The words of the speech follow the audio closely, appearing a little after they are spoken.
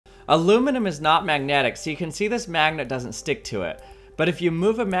Aluminum is not magnetic, so you can see this magnet doesn't stick to it. But if you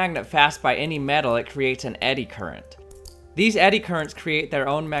move a magnet fast by any metal, it creates an eddy current. These eddy currents create their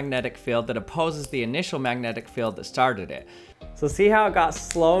own magnetic field that opposes the initial magnetic field that started it. So see how it got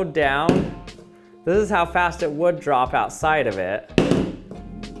slowed down? This is how fast it would drop outside of it,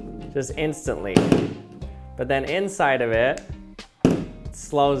 just instantly. But then inside of it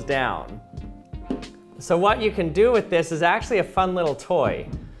slows down. So what you can do with this is actually a fun little toy.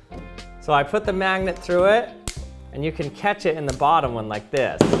 So I put the magnet through it, and you can catch it in the bottom one like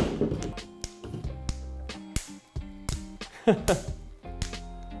this.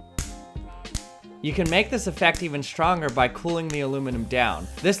 You can make this effect even stronger by cooling the aluminum down.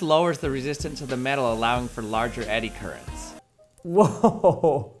 This lowers the resistance of the metal, allowing for larger eddy currents.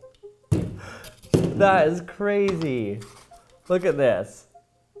 Whoa! That is crazy. Look at this.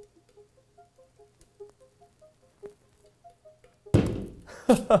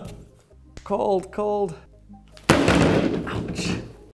 Cold, cold.